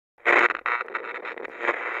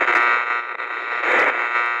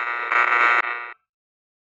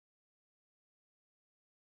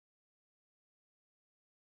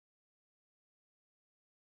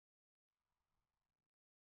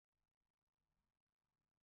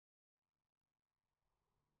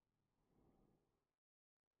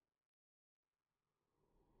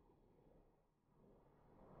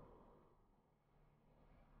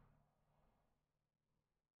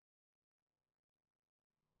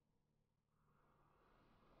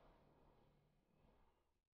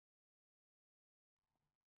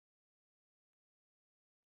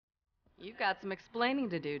You've got some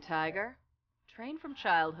explaining to do, Tiger. Trained from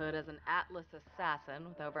childhood as an Atlas assassin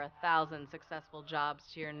with over 1,000 successful jobs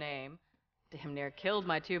to your name. Damn near killed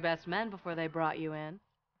my two best men before they brought you in.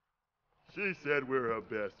 She said we're her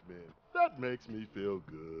best men. That makes me feel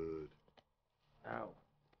good. Ow.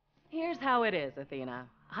 Here's how it is, Athena.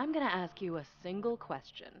 I'm gonna ask you a single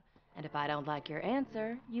question, and if I don't like your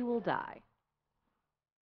answer, you will die.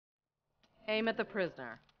 Aim at the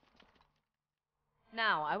prisoner.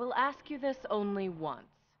 Now, I will ask you this only once.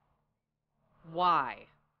 Why?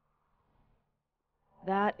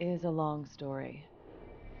 That is a long story.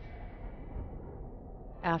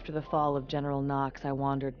 After the fall of General Knox, I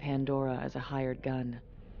wandered Pandora as a hired gun.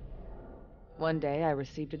 One day, I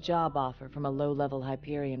received a job offer from a low-level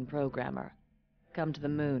Hyperion programmer. Come to the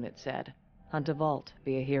moon, it said. Hunt a vault,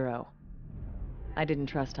 be a hero. I didn't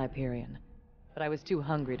trust Hyperion, but I was too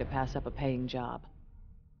hungry to pass up a paying job.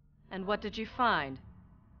 And what did you find?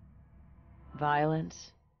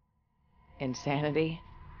 Violence, insanity,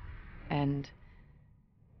 and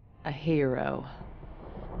a hero.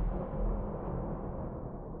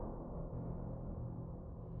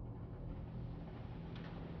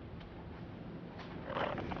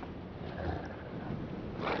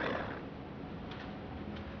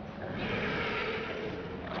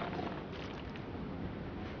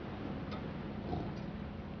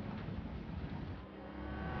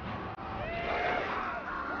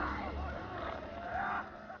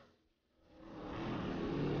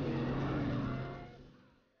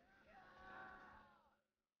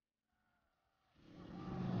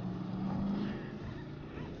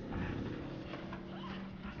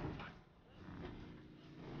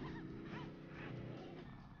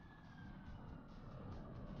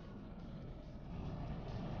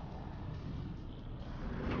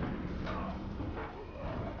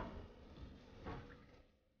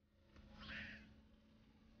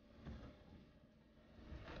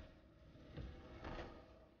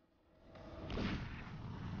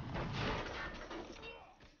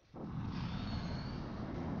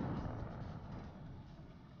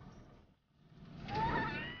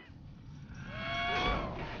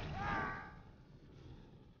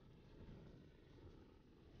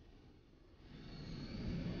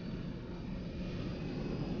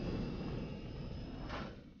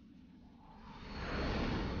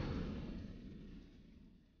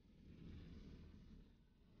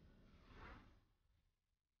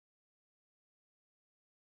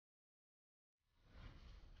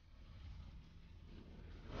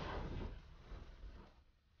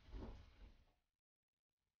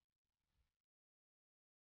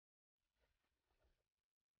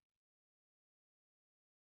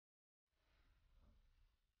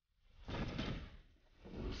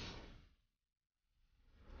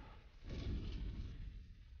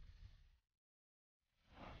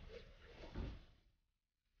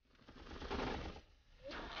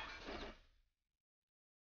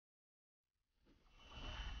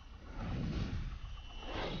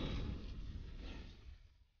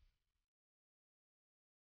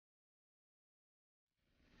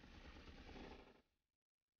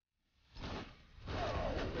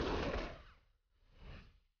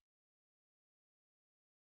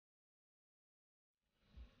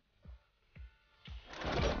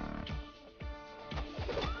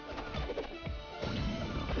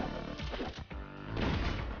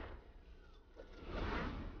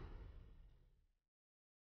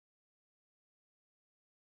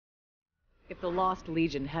 If the Lost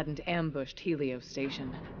Legion hadn't ambushed Helios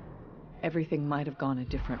Station, everything might have gone a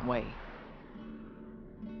different way.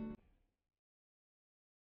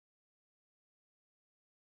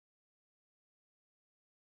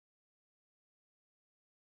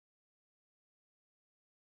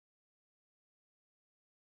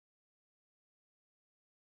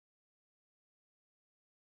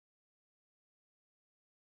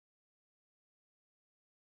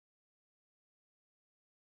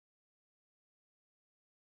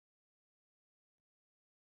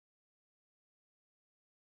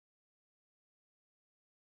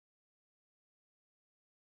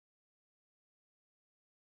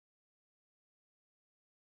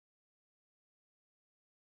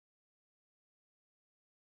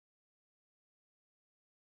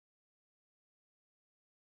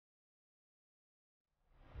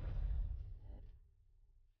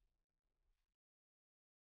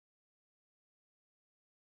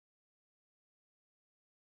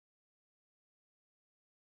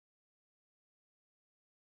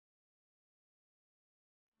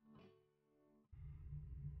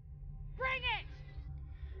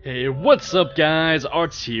 Hey, what's up guys,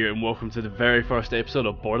 Arts here and welcome to the very first episode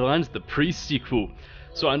of Borderlands The Pre Sequal.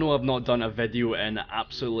 So I know I've not done a video in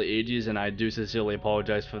absolutely ages, and I do sincerely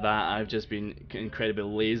apologise for that. I've just been incredibly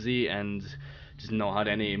lazy and just not had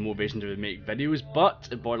any motivation to make videos, but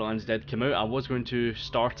Borderlands did come out. I was going to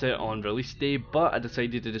start it on release day, but I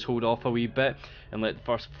decided to just hold off a wee bit and let the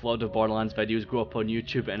first flood of Borderlands videos go up on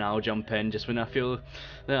YouTube, and I'll jump in just when I feel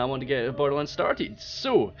that I want to get Borderlands started.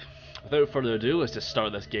 So, without further ado, let's just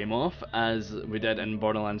start this game off. As we did in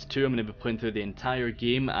Borderlands 2, I'm going to be playing through the entire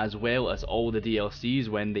game as well as all the DLCs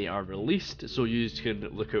when they are released, so you can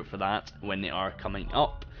look out for that when they are coming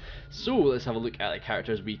up. So let's have a look at the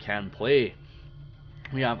characters we can play.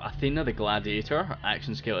 We have Athena the Gladiator. Her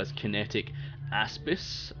action skill is Kinetic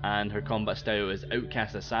Aspis, and her combat style is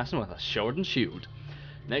Outcast Assassin with a sword and shield.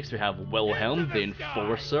 Next we have Wilhelm the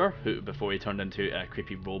Enforcer, who before he turned into a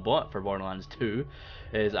creepy robot for Borderlands 2.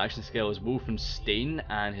 His action skill is Wolfenstein,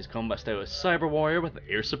 and his combat style is Cyber Warrior with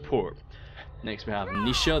air support. Next we have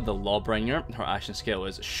Nisha the Lawbringer. Her action skill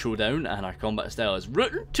is Showdown, and her combat style is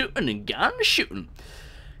Rootin', Tootin' and Gun Shootin'.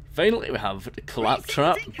 Finally we have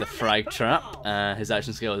Claptrap the Frag Trap. His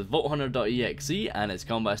action skill is VaultHunter.exe, and his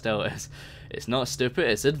combat style is, it's not stupid,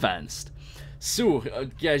 it's advanced. So,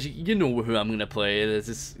 guys, you know who I'm going to play.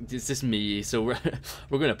 It's just me. So we're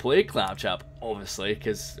going to play Claptrap, obviously,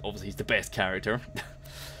 because obviously he's the best character.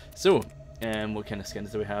 So, what kind of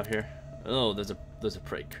skins do we have here? Oh, there's a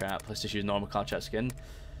pretty crap. Let's just use normal Claptrap skin,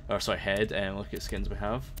 or sorry, head. And look at skins we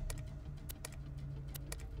have.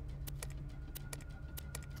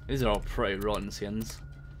 These are all pretty rotten skins.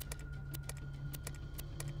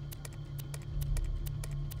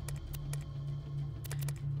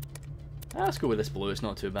 Let's go with this blue, it's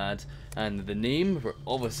not too bad. And the name, we're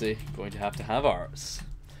obviously going to have ours.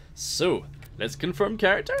 So, let's confirm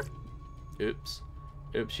character. Oops,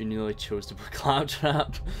 you nearly chose to put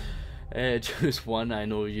Claptrap. Choose one, I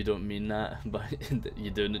know you don't mean that, but you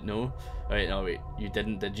didn't know. Wait, no wait, you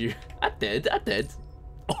didn't, did you? I did.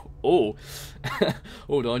 Oh.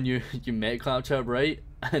 Hold on, you met Claptrap, right?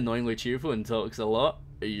 Annoyingly cheerful and talks a lot.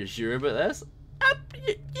 Are you sure about this?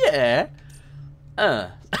 Yeah.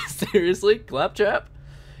 Seriously, Claptrap?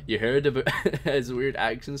 You heard about his weird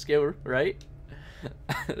action skill, right?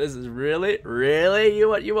 This is really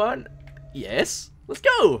what you want? Yes, let's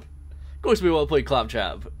go. Of course we want to play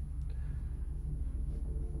Claptrap.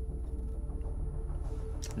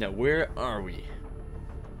 Now where are we?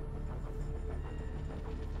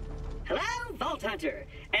 Hello, Vault Hunter,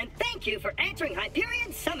 and thank you for answering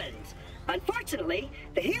Hyperion's summons. Unfortunately,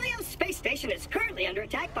 the Helios space station is currently under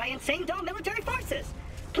attack by insane Dome military forces.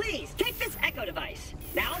 Please take this echo device.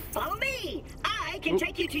 Now follow me. I can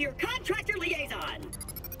take you to your contractor liaison.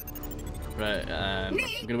 Right, I'm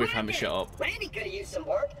gonna wait for him to shut up. Randy could have used some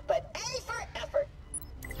work, but A for effort.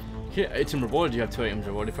 Okay, item reward. You have 2 items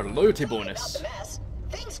rewarded for a loyalty bonus. About the mess.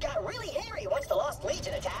 Things got really hairy once the Lost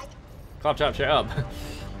Legion attacked. Claptrap, shut up.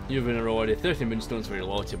 You've been rewarded 30 moonstones for your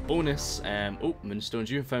loyalty bonus. Oh, moonstones.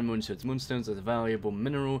 You have found moonstones. Moonstones is a valuable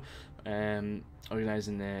mineral.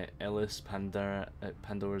 Organizing the Ellis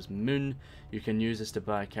Pandora's moon. You can use this to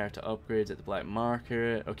buy character upgrades at the black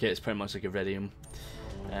market. Okay, it's pretty much like Iridium.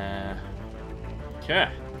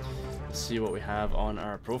 Okay, let's see what we have on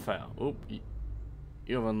our profile. Oh,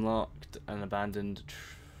 you have unlocked an abandoned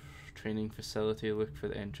training facility. Look for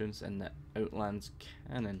the entrance in the Outlands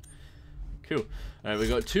Cannon. Cool. Alright, we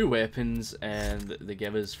got 2 weapons, and they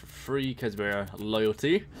give us for free because we're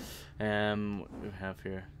loyalty. What do we have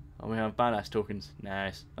here? Oh, we have badass tokens.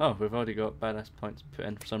 Nice. Oh, we've already got badass points put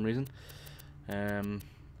in for some reason.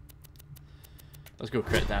 Let's go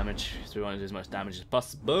crit damage, so we want to do as much damage as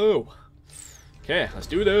possible. Okay, let's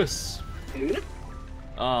do this. Oh,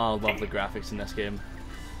 I love the graphics in this game.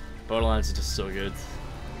 Borderlands is just so good.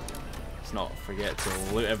 Let's not forget to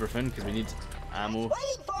loot everything because we need ammo.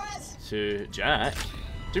 To Jack? Do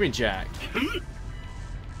you mean Jack?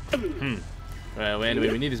 Right, well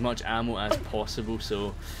anyway, we need as much ammo as possible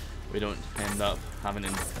so we don't end up having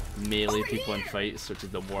to melee people in fights, which is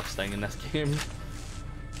the worst thing in this game.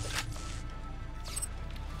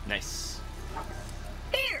 Nice.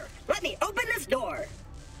 Here, let me open this door.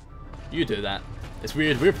 You do that. It's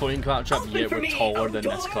weird, we're playing Claptrap, yet we're taller than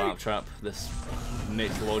this Claptrap. This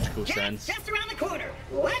makes logical sense. Just around the corner.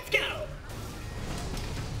 Let's go.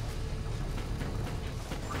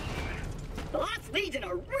 The Lost Legion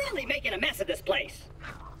are really making a mess of this place.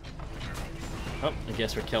 Oh, I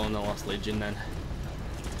guess we're killing the Lost Legion then.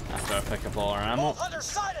 After I pick up all our ammo.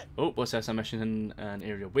 Oh, what's this? A mission in an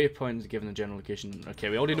area waypoint, given the general location. Okay,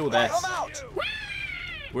 we already know this.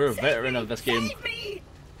 We're a veteran of this game.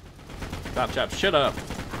 Claptrap, shut up.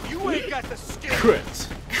 You ain't got the skill.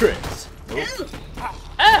 Crit. Oh.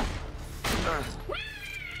 Ah!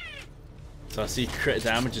 So I see crit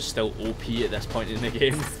damage is still OP at this point in the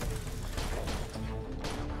game.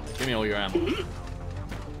 Give me all your ammo.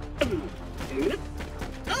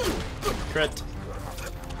 Crit.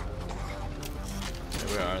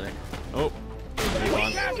 Okay, where are they? Oh, there's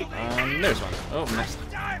one. There's one. Oh, missed.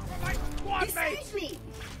 He saves me!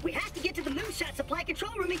 We have to get to the moonshot supply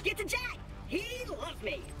control room and get to Jack! He loves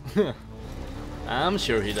me! I'm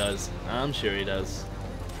sure he does. I'm sure he does.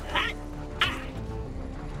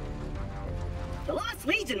 The Lost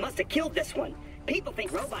Legion must have killed this one. People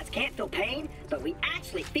think robots can't feel pain, but we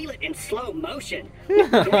actually feel it in slow motion. With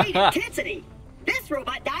great intensity. This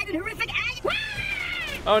robot died in horrific agony.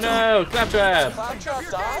 Oh no, Claptrap! Claptrap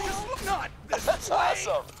died? That's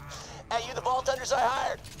awesome. Hey, you the Vault Hunters I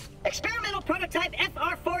hired? Experimental prototype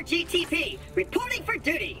FR4 GTP, reporting for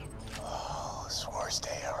duty. Oh, it's the worst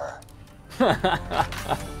day ever.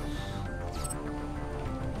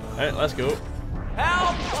 Alright, let's go.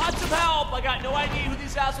 Help! Lots of help! I got no idea who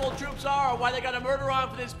these asshole troops are or why they got a murder on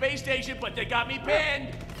for this space station, but they got me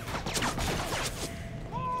pinned!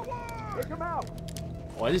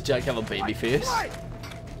 Why does Jack have a baby face?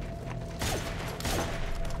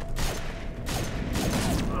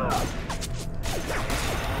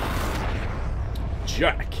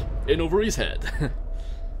 Jack, in over his head.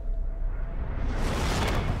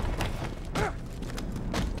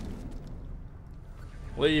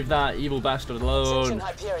 Leave that evil bastard alone. Section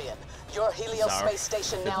Hyperion. Your Helios Sorry. space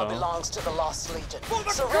station now Goodbye. belongs to the Lost Legion. For the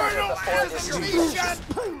Surrender Colonel before and it is the too late.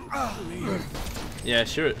 Legion! Yeah,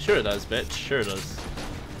 sure it does, bitch. Sure it does.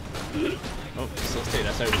 Oh, so let's take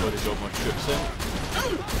this out before they drop more troops in.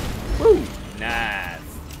 Woo! Nice.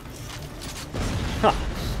 Ha!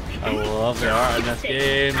 I love the art in this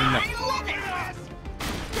game. I love it!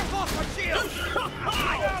 Get off my shield!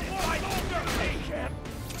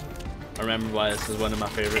 I remember why this is one of my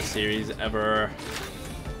favorite series ever.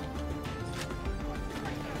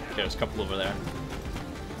 Okay, there's a couple over there.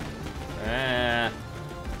 Ah.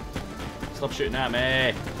 Stop shooting at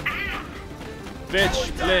me.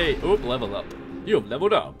 Bitch, play. Oh, level up. You've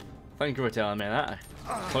leveled up. Thank you for telling me that.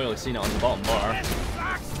 I've clearly seen it on the bottom bar.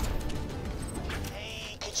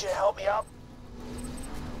 Hey, could you help me up?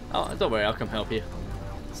 Oh, don't worry, I'll come help you.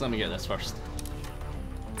 So let me get this first.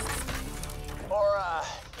 Or,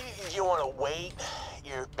 you want to wait?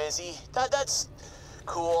 You're busy? That's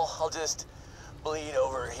cool. I'll just bleed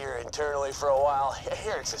over here internally for a while.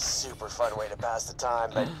 Here, it's a super fun way to pass the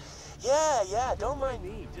time, but yeah, don't mind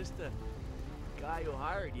me. Just the guy who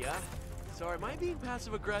hired ya. Sorry, am I being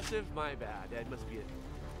passive aggressive? My bad. That must be a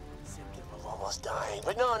symptom I'm almost dying,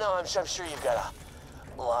 but no, I'm sure you've got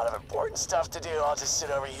a lot of important stuff to do. I'll just sit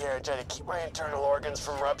over here and try to keep my internal organs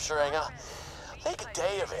from rupturing. I'll make a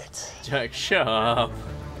day of it. Jack, shut up.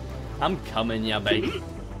 I'm coming, ya big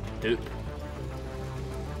dupe.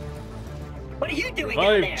 What are you doing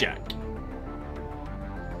down Revive there? Jack.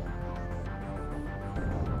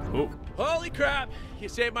 Oh, Holy crap! You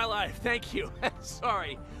saved my life. Thank you.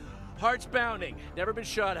 Sorry. Heart's pounding. Never been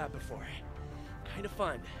shot at before. Kind of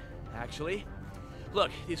fun, actually. Look,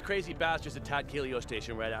 these crazy bastards attacked Helios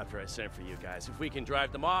Station right after I sent for you guys. If we can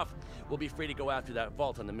drive them off, we'll be free to go after that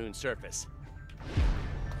vault on the moon's surface.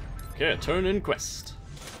 okay, turn in quest.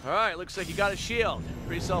 Alright, looks like you got a shield.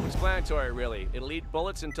 Pretty self-explanatory, really. It'll eat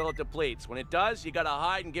bullets until it depletes. When it does, you gotta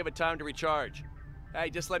hide and give it time to recharge. Hey,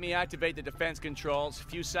 just let me activate the defense controls. A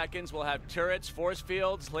few seconds, we'll have turrets, force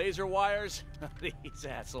fields, laser wires. These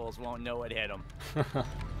assholes won't know what hit them.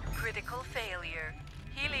 Critical failure.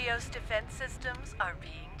 Helios defense systems are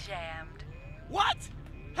being jammed. What?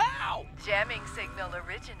 How? Jamming signal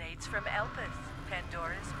originates from Elpis,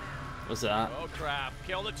 Pandora's moon. What's that? Oh crap.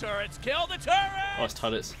 Kill the turrets! Kill the turrets! Oh, it's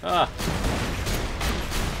turrets. Ah.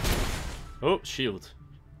 Oh, shield.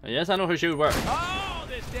 Yes, I know how shield works. Oh,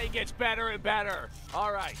 this day gets better and better.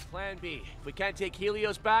 All right, plan B. If we can't take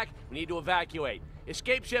Helios back, we need to evacuate.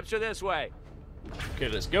 Escape ships are this way. Okay,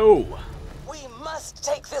 let's go. We must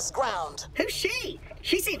take this ground. Who's she?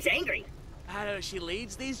 She seems angry. I don't know, she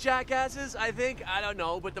leads these jackasses, I think? I don't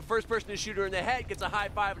know, but the first person to shoot her in the head gets a high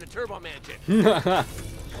five in a turbo mansion.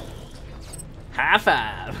 High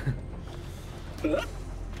five. All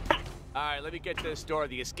right, let me get to this door.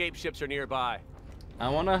 The escape ships are nearby. I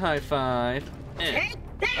want a high five. Eh. Take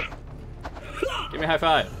that! Give me a high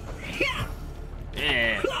five.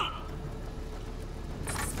 Yeah.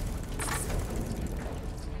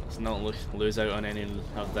 Let's not lose out on any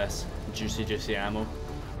of this juicy ammo.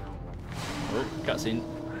 Oh, cutscene.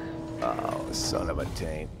 Oh, son of a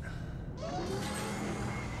taint.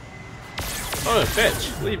 Oh,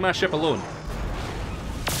 bitch! Leave my ship alone.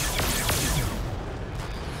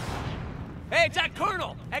 Hey, it's that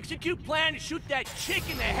Colonel! Execute plan to shoot that chick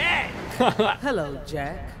in the head! Hello,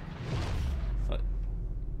 Jack.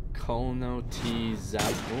 Colonel T. Zab.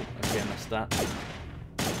 Oh, okay, I missed that.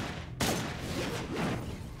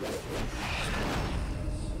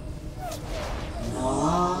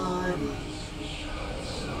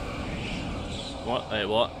 What? Wait,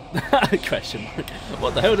 what? Question mark.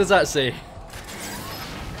 What the hell does that say?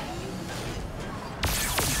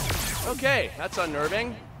 Okay, that's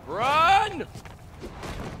unnerving. Run!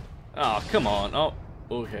 Oh, come on. Oh,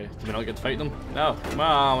 okay. Do we not get to fight them? No. Come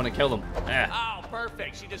on, I want to kill them. Oh,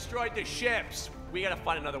 perfect. She destroyed the ships. We gotta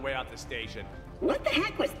find another way out the station. What the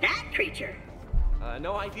heck was that creature?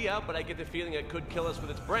 No idea, but I get the feeling it could kill us with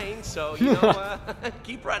its brain, so, you know,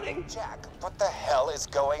 keep running. Jack, what the hell is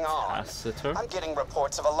going on? Sater? I'm getting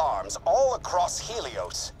reports of alarms all across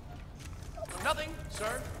Helios. Nothing,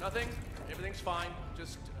 sir. Nothing. Everything's fine.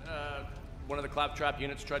 Just, one of the claptrap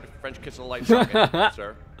units tried to French kiss a light socket,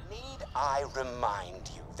 sir. Need I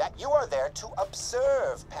remind you that you are there to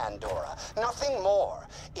observe Pandora, nothing more.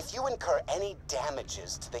 If you incur any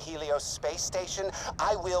damages to the Helios space station,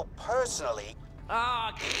 I will personally...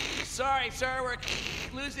 Ah, sorry, sir. We're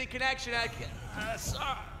losing connection.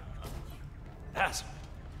 Sorry. Asshole.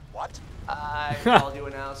 What? I called you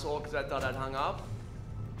an asshole because I thought I'd hung up.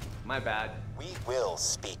 My bad. We will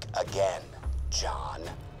speak again, John.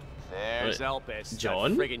 There's Wait, Elpis.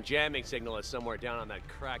 John? That friggin' jamming signal is somewhere down on that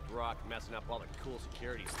cracked rock, messing up all the cool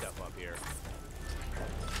security stuff up here.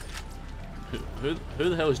 Who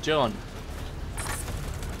the hell is John?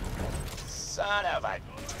 Son of a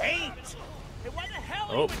taint! Hey, why the hell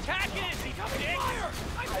are Oh. you attacking us? He comes in here!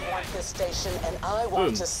 I want this station, and I want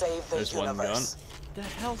Boom. to save the There's one universe. The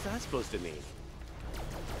hell's that supposed to mean?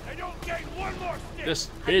 I don't gain one more stick. This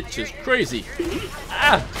bitch is crazy.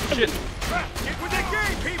 Ah, shit. Get with the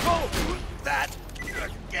game, people. That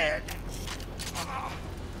again.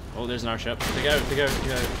 Oh, there's an airship. Take out, take out,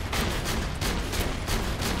 take out.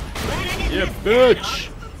 Yeah, bitch.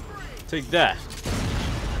 Take that.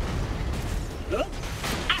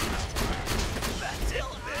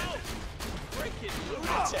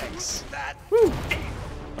 Lunatics! Woo.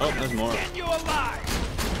 Oh, there's more. Get you alive.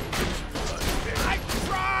 I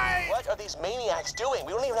tried. What are these maniacs doing?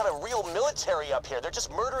 We don't even have a real military up here. They're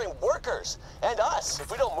just murdering workers. And us, if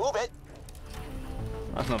we don't move it.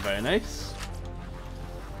 That's not very nice.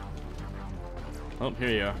 Oh, here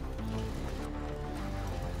you are.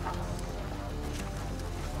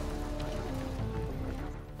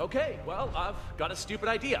 Okay, well, I've got a stupid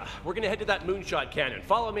idea. We're gonna head to that moonshot cannon.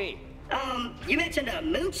 Follow me. You mentioned a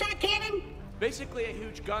moonshot cannon? Basically a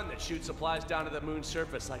huge gun that shoots supplies down to the moon's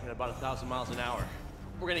surface like at about 1,000 miles an hour.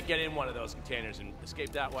 We're gonna get in one of those containers and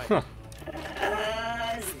escape that way. Huh.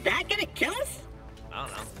 Is that gonna kill us? I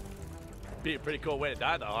don't know. Be a pretty cool way to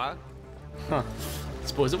die though, huh? Huh.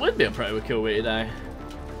 Suppose it would be a pretty cool way to die.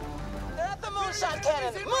 They're at the moonshot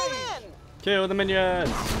cannon. Move in! Kill the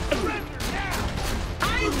minions!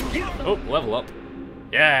 Oh, level up.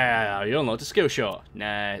 Yeah, you unlocked a skill shot.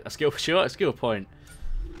 Nah, a skill shot, a skill point.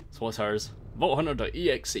 So what's hers?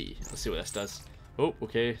 VaultHunter.exe. Let's see what this does. Oh,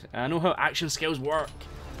 okay. I know how action skills work.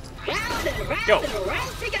 Round and round Go. and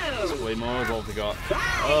round to go. Display mode, what have we got?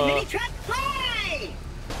 Fly, mini truck, fly!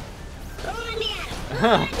 Oh,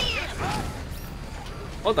 yeah.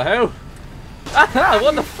 What the hell? Ah,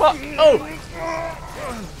 what the fuck? Oh!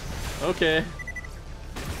 Okay.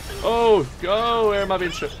 Oh, go! Where am I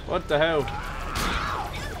being shot? What the hell?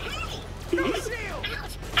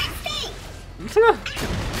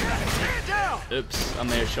 Oops, I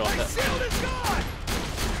may have shot it.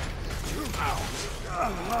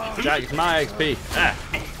 Jack, it's my XP. Ah!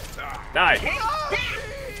 Die!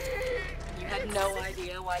 You had no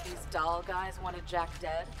idea why these doll guys wanted Jack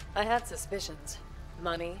dead? I had suspicions.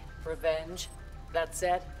 Money, revenge. That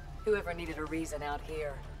said, whoever needed a reason out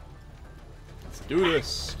here. Let's do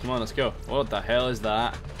this. Come on, let's go. What the hell is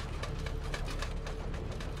that?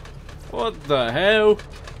 What the hell?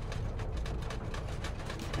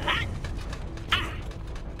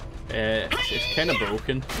 It's kind of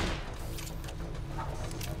broken.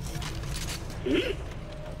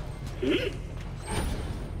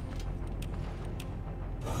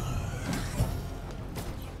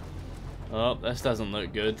 Oh, this doesn't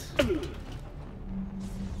look good.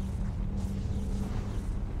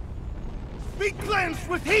 Be cleansed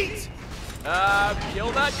with heat.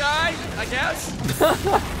 Kill that guy, I guess?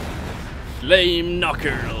 Flame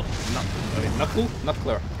knuckle. Knuckle?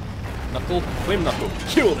 Knuckler. Knuckle? Flame knuckle.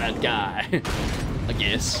 Kill that guy. I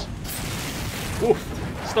guess. Oof.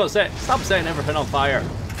 Stop setting everything on fire.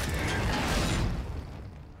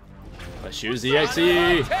 Let's use the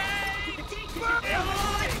XE.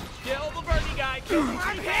 Kill the burning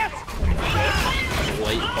Light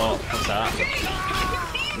pop, what's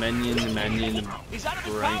that? Minion,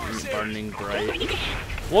 bright, burning bright.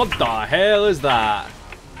 What the hell is that?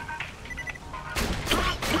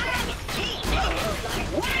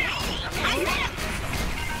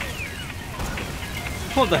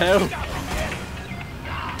 What the hell?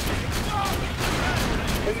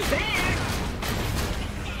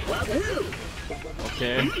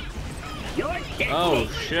 Okay. Oh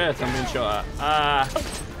shit, I'm being shot at. Ah.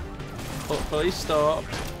 Please stop.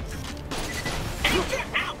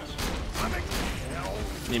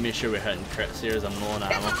 Need to make sure we're hitting crits here as I'm low on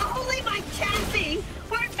ammo. Only my chassis!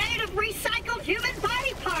 We're made of recycled human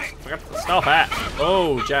body parts! Stop it!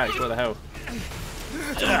 Oh, Jax, what the hell?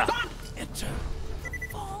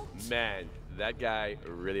 Man, that guy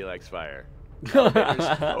really likes fire.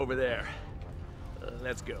 Over there.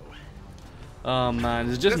 Let's go. Oh man,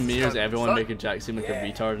 is it just me or is everyone making Jack seem like a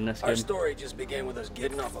retard in this game? Our story just began with us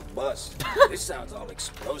getting off a bus. This sounds all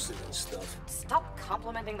explosive and stuff. Stop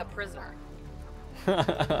complimenting the prisoner.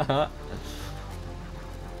 Our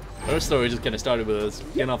story just kind of started with us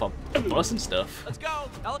getting off a bus and stuff. Let's go!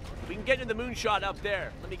 We can get into the moonshot up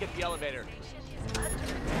there. Let me get the elevator.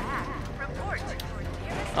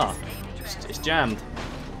 Oh, it's jammed.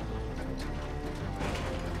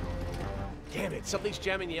 Damn it, something's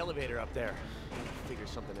jamming the elevator up there. Figure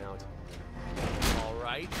something out.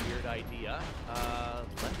 Alright, weird idea.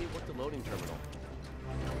 Let me work the loading terminal.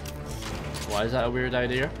 Why is that a weird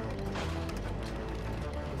idea?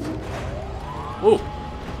 Oh,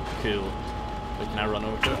 cool. Wait, can I run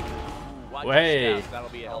over to it? Hey! That'll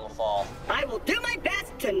be a hell of a fall. I will do my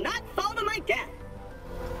best to not fall to my death.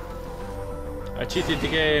 I cheated the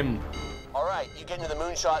game. Alright, you get into the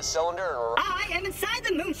moonshot cylinder and... I am inside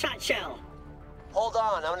the moonshot shell. Hold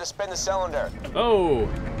on, I'm gonna spin the cylinder. Oh!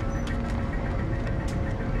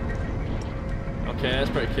 Okay, that's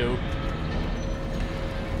pretty cool.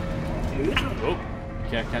 Oh,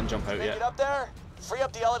 okay, I can't jump out Make yet. it up there? Free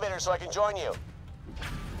up the elevator so I can join you.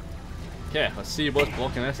 Okay, let's see what's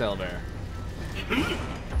blocking this elevator.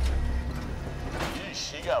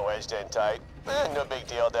 She got wedged in tight. No big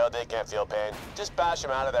deal though, they can't feel pain. Just bash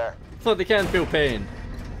them out of there. Thought they can't feel pain.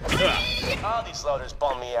 Oh, these loaders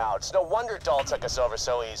bum me out. It's no wonder Dahl took us over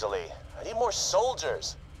so easily. I need more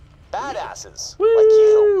soldiers. Badasses. Woo! Like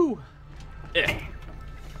you. Yeah.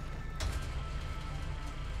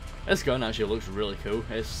 This gun actually looks really cool.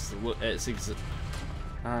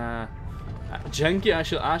 Jinky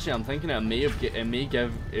actually I'm thinking it may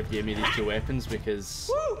give me these two weapons because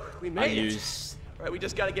We I made it. use Right, we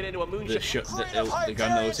just gotta get into a moonshot. the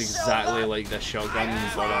gun that looks exactly like this shotgun in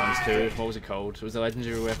Borderlands 2. What was it called? It was a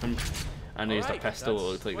legendary weapon. And I used a pistol that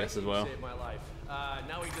looked like this as well. Saved my life.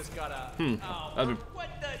 Now we just gotta. That'd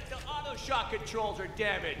The auto shot controls are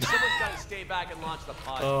damaged. Someone's gotta stay back and launch the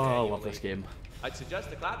pod. Oh, I manually. love this game. I'd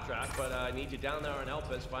suggest the claptrap, but I need you down there and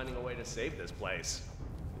help us finding a way to save this place.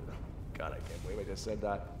 God, I can't believe I just said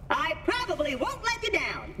that. I probably won't let you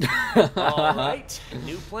down. All right,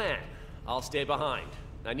 new plan. I'll stay behind.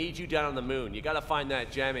 I need you down on the moon. You gotta find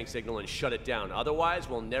that jamming signal and shut it down. Otherwise,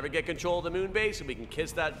 we'll never get control of the moon base and we can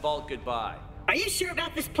kiss that vault goodbye. Are you sure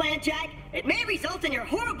about this plan, Jack? It may result in your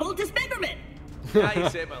horrible dismemberment. Yeah, you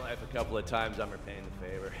saved my life a couple of times. I'm repaying the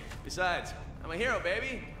favor. Besides, I'm a hero,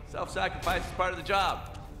 baby. Self-sacrifice is part of the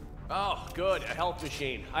job. Oh, good, a health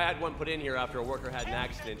machine. I had one put in here after a worker had an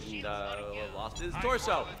accident and lost his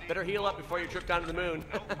torso. Better heal up before you trip down to the moon.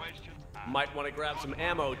 Might want to grab some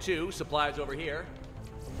ammo too. Supplies over here.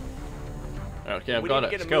 Okay, I've got it. We need to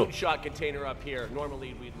Let's get a go. moonshot container up here.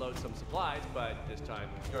 Normally we'd load some supplies, but this time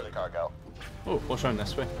You're the cargo. Oh, what's around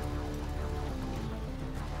this way?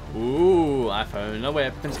 Ooh, I found a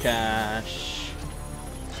weapons cache.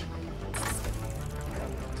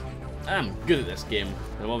 I'm good at this game.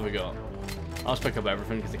 And what have we got? I'll just pick up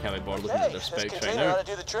everything because I can't be bored looking at Hey, their this specs right container now. ought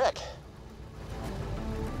to do the trick.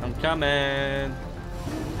 I'm coming.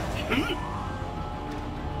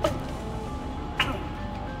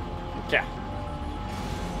 Okay.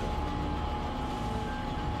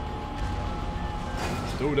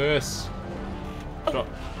 Let's do this. Stop.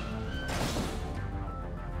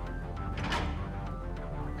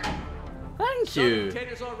 Thank you.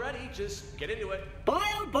 Container's all ready. Just get into it. Boy,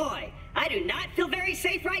 oh boy, I do not feel very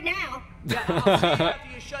safe right now. Yeah, I'll see you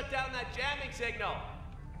after you shut down that jamming signal.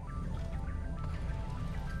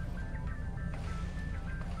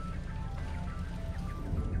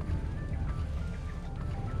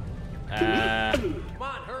 Come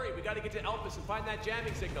on, hurry. We gotta get to Elpis and find that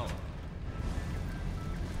jamming signal.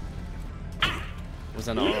 Was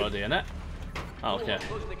I not already in it? Oh, okay.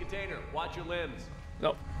 Closing the container. Watch your limbs.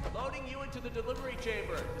 Nope. Loading you into the delivery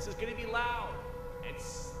chamber. This is gonna be loud.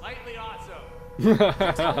 It's slightly awesome. You're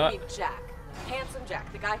telling me Jack, handsome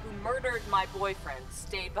Jack, the guy who murdered my boyfriend,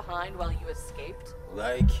 stayed behind while you escaped?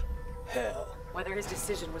 Like hell. Whether his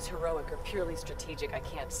decision was heroic or purely strategic, I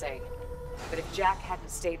can't say. But if Jack hadn't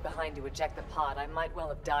stayed behind to eject the pod, I might well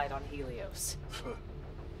have died on Helios.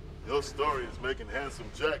 Your story is making Handsome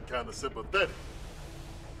Jack kind of sympathetic.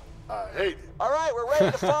 I hate it. All right, we're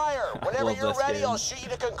ready to fire. Whenever Love you're this ready, game. I'll shoot you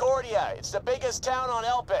to Concordia. It's the biggest town on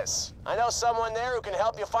Elpis. I know someone there who can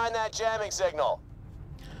help you find that jamming signal.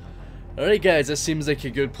 Alright guys, this seems like a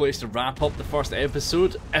good place to wrap up the first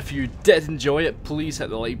episode. If you did enjoy it, please hit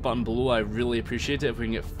the like button below. I really appreciate it if we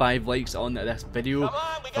can get 5 likes on this video. Come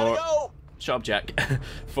on, we gotta go. Shut up, Jack.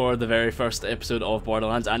 For the very first episode of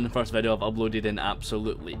Borderlands and the first video I've uploaded in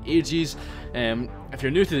absolutely ages. If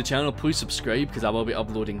you're new to the channel, please subscribe because I will be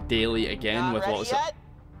uploading daily again with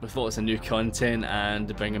lots of new content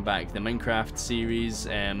and bringing back the Minecraft series.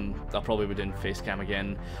 I'll probably be doing Facecam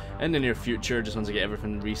again in the near future, just once I get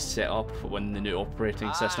everything reset up when the new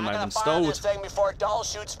operating system I've installed. This thing before Doll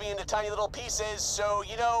shoots me into tiny little pieces, so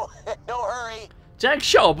you know, no hurry. Jack,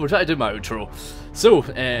 shut up, we're trying to do my outro. So,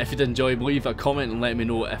 if you did enjoy, leave a comment and let me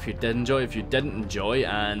know if you did enjoy, if you didn't enjoy,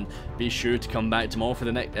 and be sure to come back tomorrow for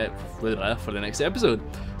the next episode.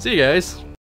 See you guys.